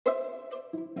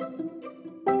This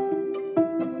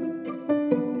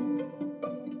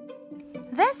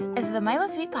is the Milo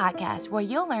Sweet Podcast, where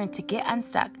you'll learn to get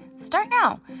unstuck. Start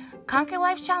now. Conquer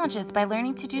life's challenges by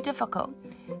learning to do difficult.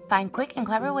 Find quick and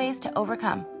clever ways to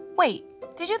overcome. Wait,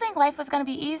 did you think life was going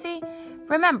to be easy?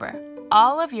 Remember,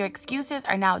 all of your excuses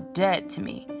are now dead to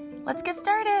me. Let's get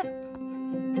started.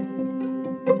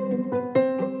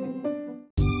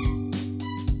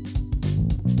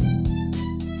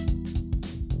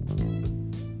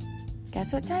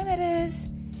 Guess what time it is?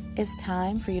 It's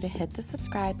time for you to hit the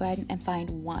subscribe button and find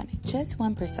just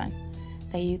 1%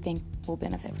 that you think will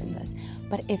benefit from this.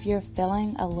 But if you're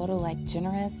feeling a little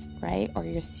generous, right? Or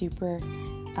you're super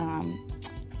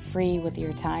free with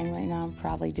your time right now,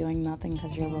 probably doing nothing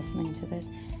because you're listening to this.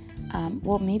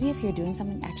 Well, maybe if you're doing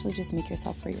something, actually just make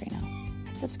yourself free right now.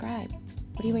 Hit subscribe.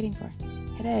 What are you waiting for?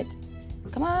 Hit it.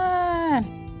 Come on.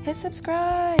 Hit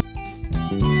subscribe.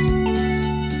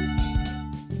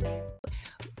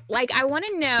 I want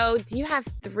to know, do you have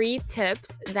 3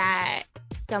 tips that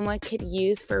someone could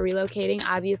use for relocating?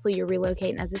 Obviously, you're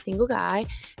relocating as a single guy.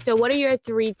 So what are your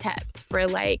 3 tips for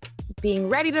being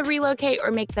ready to relocate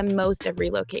or make the most of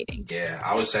relocating? Yeah,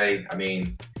 I would say,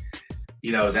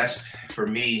 that's for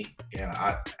me,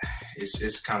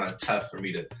 it's kind of tough for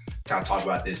me to kind of talk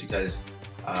about this because,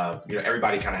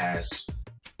 everybody kind of has,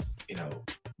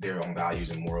 their own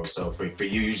values and morals. So for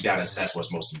you, you just got to assess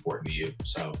what's most important to you.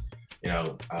 So,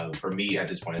 for me at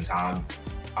this point in time,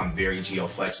 I'm very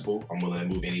geo-flexible. I'm willing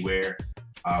to move anywhere,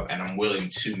 and I'm willing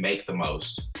to make the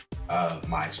most of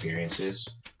my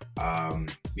experiences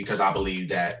because I believe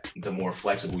that the more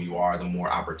flexible you are, the more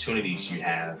opportunities you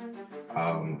have,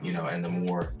 and the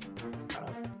more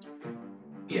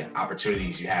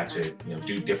opportunities you have to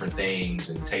do different things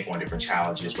and take on different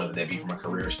challenges, whether that be from a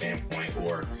career standpoint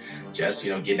or just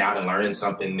getting out and learning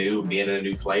something new, being in a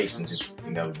new place, and just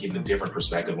getting a different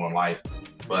perspective on life.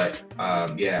 But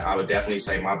I would definitely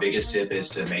say my biggest tip is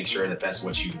to make sure that that's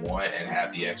what you want and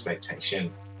have the expectation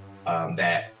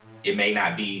that it may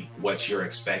not be what you're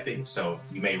expecting. So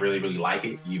you may really, really like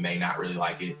it. You may not really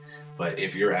like it. But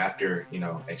if you're after,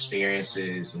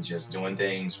 experiences and just doing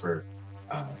things for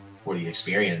the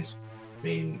experience,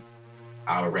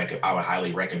 I would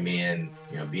highly recommend,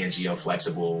 being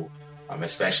geo-flexible,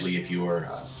 especially if you're,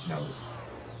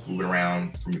 moving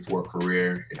around for a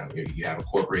career. You have a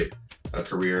corporate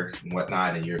career and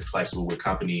whatnot, and you're flexible with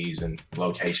companies and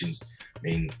locations.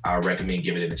 I would recommend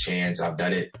giving it a chance. I've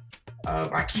done it.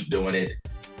 I keep doing it.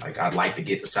 I'd like to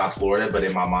get to South Florida, but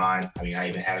in my mind, I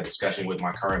even had a discussion with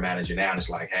my current manager now, and it's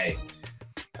like, hey,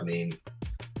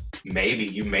 maybe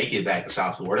you may get back to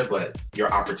South Florida, but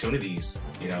your opportunities,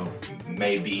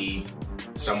 may be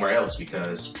somewhere else,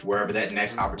 because wherever that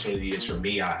next opportunity is for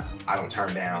me, I don't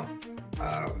turn down,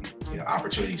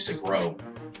 opportunities to grow.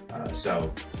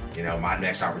 So my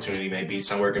next opportunity may be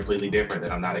somewhere completely different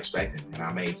that I'm not expecting, and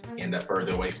I may end up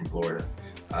further away from Florida.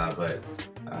 But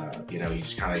you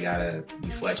just kind of gotta be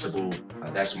flexible.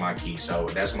 That's my key. So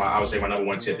I would say my number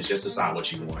 1 tip is just decide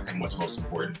what you want and what's most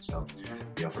important. So,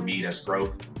 for me, that's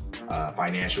growth,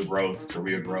 financial growth,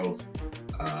 career growth,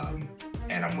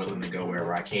 and I'm willing to go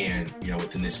wherever I can,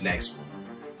 within this next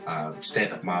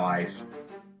stint of my life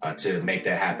to make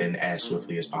that happen as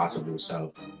swiftly as possible.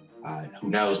 So who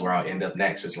knows where I'll end up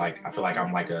next? It's I feel like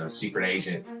I'm like a secret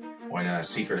agent on a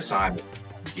secret assignment.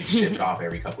 Get shipped off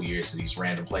every couple years to these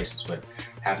random places, but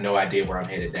have no idea where I'm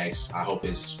headed next. I hope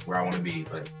it's where I want to be,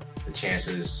 but the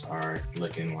chances are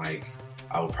looking like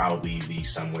I will probably be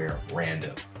somewhere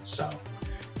random. So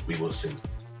we will see.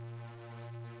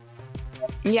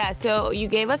 Yeah, so you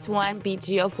gave us 1, be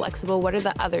geo-flexible. What are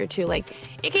the other 2?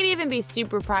 It can even be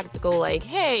super practical,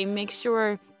 hey, make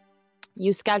sure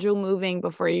you schedule moving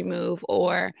before you move,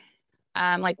 or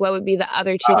what would be the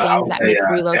other 2 things that make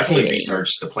relocating? Definitely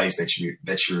research the place that you're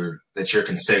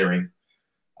considering,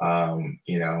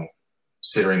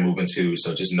 considering moving to.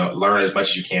 So just learn as much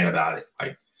as you can about it.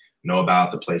 Know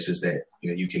about the places that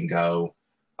you can go.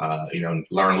 Learn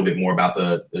a little bit more about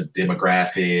the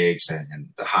demographics and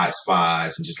the hot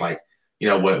spots, and just what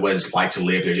it's like to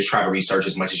live there. Just try to research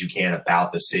as much as you can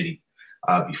about the city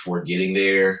before getting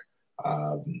there.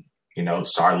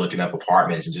 Start looking up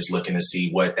apartments and just looking to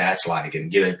see what that's like, and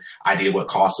get an idea what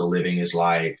cost of living is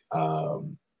like, to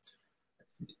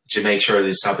make sure that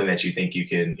it's something that you think you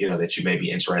can, that you may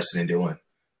be interested in doing.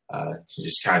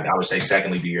 Just I would say,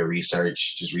 secondly, do your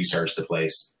research. Just research the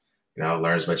place, learn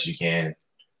as much as you can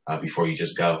before you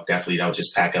just go. Definitely don't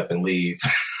just pack up and leave.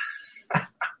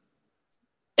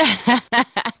 Okay,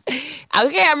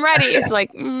 I'm ready.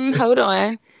 It's hold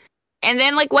on. And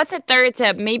then what's a third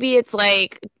tip? Maybe it's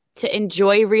to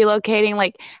enjoy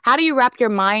relocating. How do you wrap your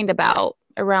mind about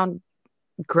around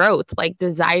growth, like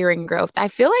desiring growth. I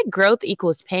feel like growth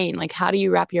equals pain. Like, how do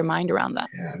you wrap your mind around that?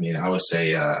 Yeah, I mean, I would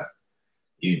say,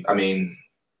 man,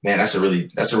 that's a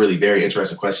really very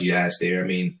interesting question you asked there. I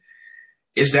mean,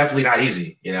 it's definitely not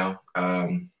easy, you know.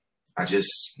 I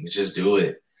just do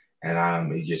it,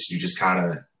 and you just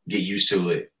kind of get used to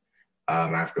it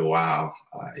after a while.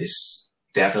 It's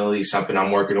definitely something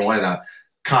I'm working on, and I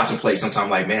contemplate sometimes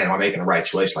like, man, am I making the right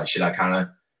choice? Like, should I kind of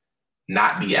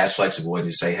not be as flexible and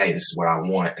just say, hey, this is what I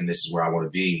want and this is where I want to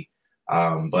be?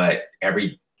 But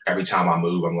every time I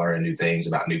move, I'm learning new things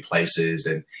about new places.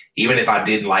 And even if I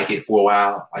didn't like it for a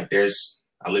while, like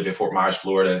I live in Fort Myers,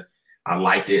 Florida. I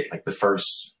liked it like the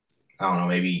first, I don't know,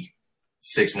 maybe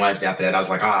 6 months. After that, I was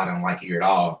like, oh, I don't like it here at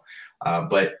all.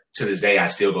 But to this day, I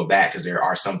still go back because there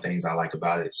are some things I like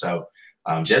about it. So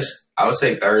I would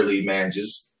say thirdly, man,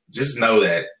 just know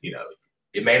that, you know,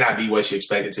 it may not be what you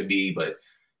expect it to be, but,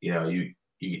 you know, you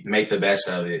make the best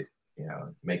of it, you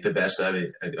know, make the best of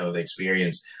it, of the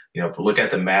experience. You know, look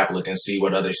at the map, look and see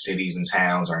what other cities and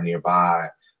towns are nearby,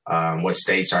 what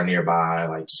states are nearby,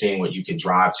 like seeing what you can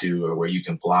drive to or where you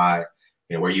can fly,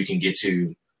 you know, where you can get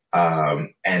to,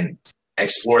 and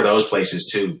explore those places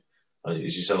too. It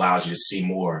just allows you to see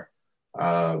more.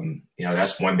 You know,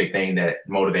 that's one big thing that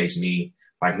motivates me,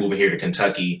 like moving here to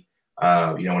Kentucky.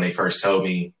 You know, when they first told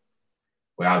me,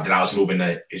 that I was moving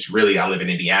to, I live in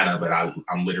Indiana, but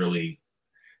I'm literally,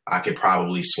 I could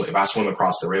probably swim. If I swim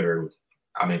across the river,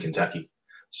 I'm in Kentucky.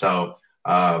 So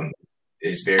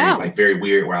it's very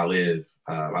weird where I live.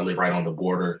 I live right on the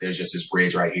border. There's just this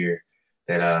bridge right here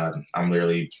that I'm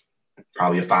literally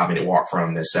probably a 5-minute walk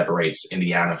from, that separates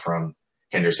Indiana from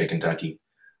Henderson, Kentucky.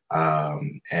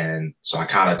 And so I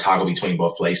kind of toggle between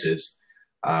both places.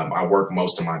 I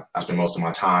spend most of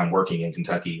my time working in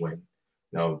Kentucky when,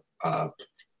 you know,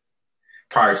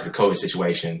 prior to the COVID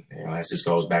situation, you know, as this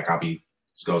goes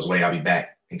away, I'll be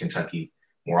back in Kentucky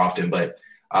more often. But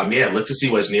look to see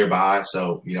what's nearby.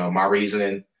 So, you know, my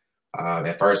reasoning,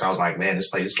 at first I was like, man, this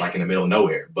place is like in the middle of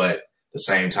nowhere. But at the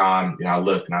same time, you know, I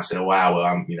looked and I said, oh, wow, well,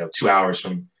 I'm, you know, 2 hours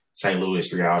from St. Louis,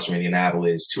 3 hours from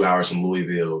Indianapolis, 2 hours from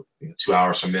Louisville, you know, 2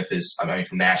 hours from Memphis,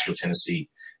 from Nashville, Tennessee,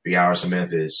 3 hours from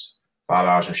Memphis, 5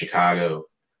 hours from Chicago,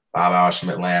 5 hours from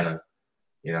Atlanta,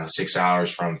 you know, 6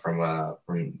 hours from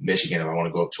Michigan if I want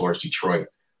to go up towards Detroit.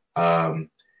 And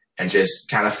just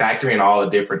kind of factoring all the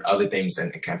different other things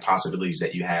and kind of possibilities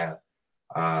that you have,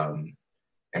 and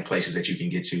places that you can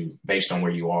get to based on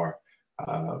where you are.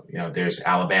 You know, there's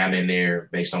Alabama in there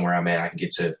based on where I'm at. I can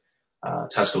get to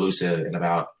Tuscaloosa in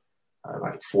about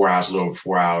like 4 hours, a little over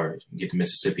 4 hours, get to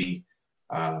Mississippi.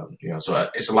 You know, so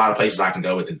it's a lot of places I can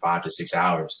go within 5 to 6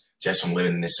 hours just from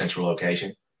living in this central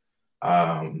location.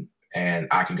 And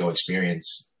I can go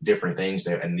experience different things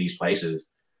there in these places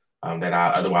that I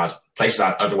otherwise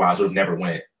would have never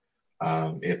went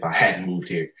if I hadn't moved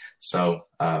here. So,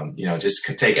 you know, just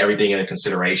take everything into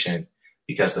consideration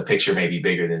because the picture may be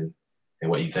bigger than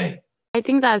what you think. I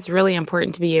think that's really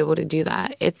important to be able to do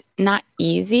that. It's not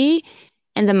easy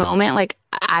in the moment. Like,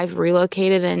 I've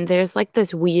relocated and there's like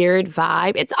this weird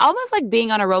vibe. It's almost like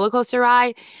being on a roller coaster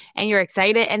ride and you're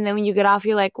excited. And then when you get off,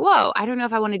 you're like, whoa, I don't know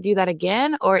if I want to do that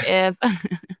again or if,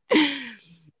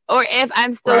 or if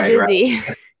I'm still dizzy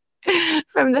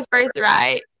from the first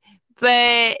ride.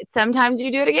 But sometimes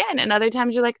you do it again. And other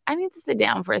times you're like, I need to sit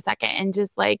down for a second and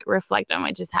just like reflect on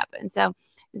what just happened. So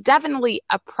it's definitely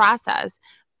a process,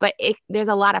 but there's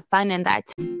a lot of fun in that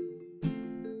too.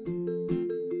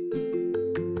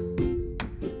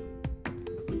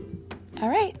 All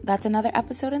right, that's another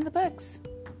episode in the books.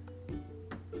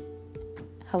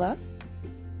 Hello?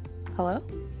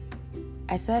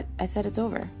 I said it's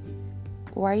over.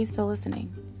 Why are you still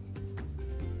listening?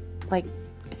 Like,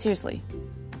 seriously,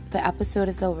 the episode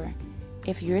is over.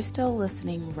 If you're still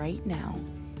listening right now,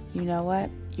 you know what?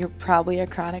 You're probably a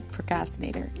chronic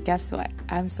procrastinator. Guess what?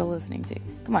 I'm still listening to.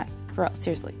 Come on, for real,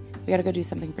 seriously. We gotta go do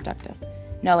something productive.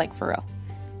 No, like for real.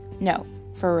 No,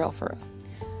 for real.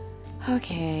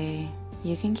 Okay,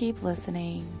 you can keep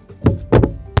listening.